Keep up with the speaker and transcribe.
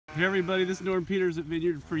Hey everybody, this is Norm Peters at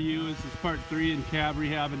Vineyard-V4U. This is part 3 in Cab,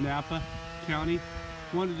 Rehab, in Napa County.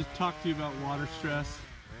 Wanted to talk to you about water stress.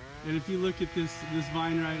 And if you look at this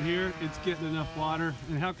vine right here, it's getting enough water.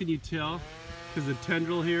 And how can you tell? Because the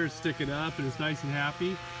tendril here is sticking up and it's nice and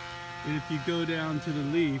happy. And if you go down to the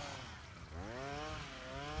leaf,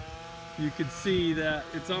 you can see that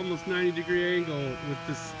it's almost 90-degree angle with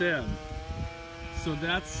the stem. So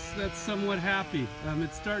that's somewhat happy.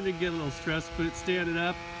 It's starting to get a little stressed, but it's standing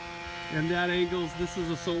up. And that angles, this is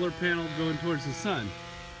a solar panel going towards the sun.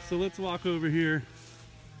 So let's walk over here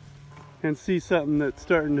and see something that's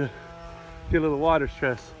starting to get a little water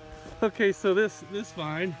stress. Okay, so this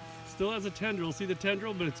vine still has a tendril. See the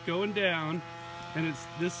tendril? But it's going down, and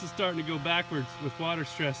this is starting to go backwards with water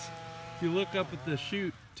stress. If you look up at the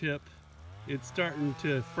shoot tip, it's starting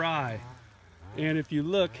to fry. And if you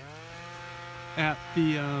look at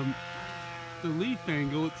the leaf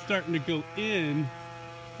angle, it's starting to go in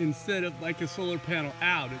instead of like a solar panel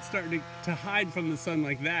out. It's starting to hide from the sun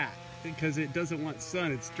like that because it doesn't want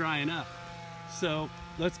sun. It's drying up. So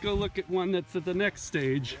let's go look at one that's at the next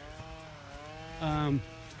stage.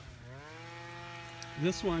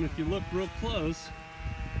 This one, if you look real close,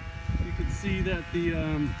 you can see that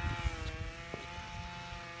the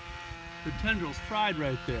tendril's fried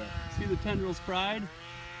right there. See the tendril's fried?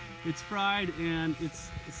 It's fried, and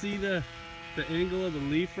see the angle of the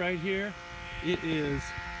leaf right here? It is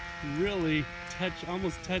really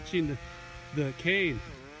almost touching the cane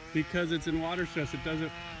because it's in water stress. It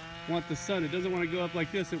doesn't want the sun. It doesn't want to go up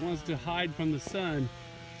like this. It wants to hide from the sun.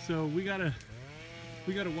 So we gotta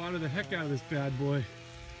water the heck out of this bad boy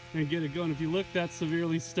and get it going. If you look, that's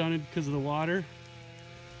severely stunted because of the water.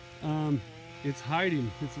 It's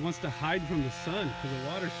hiding. It wants to hide from the sun because of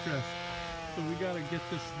water stress. So we gotta get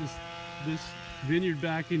this vineyard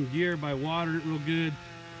back in gear by watering it real good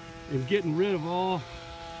and getting rid of all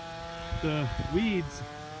the weeds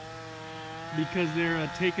because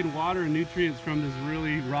they're taking water and nutrients from this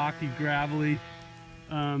really rocky, gravelly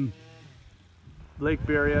Lake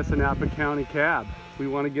Berryessa, Napa County cab. We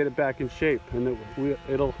want to get it back in shape, and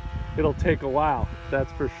it'll take a while,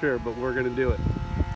 that's for sure, but we're gonna do it.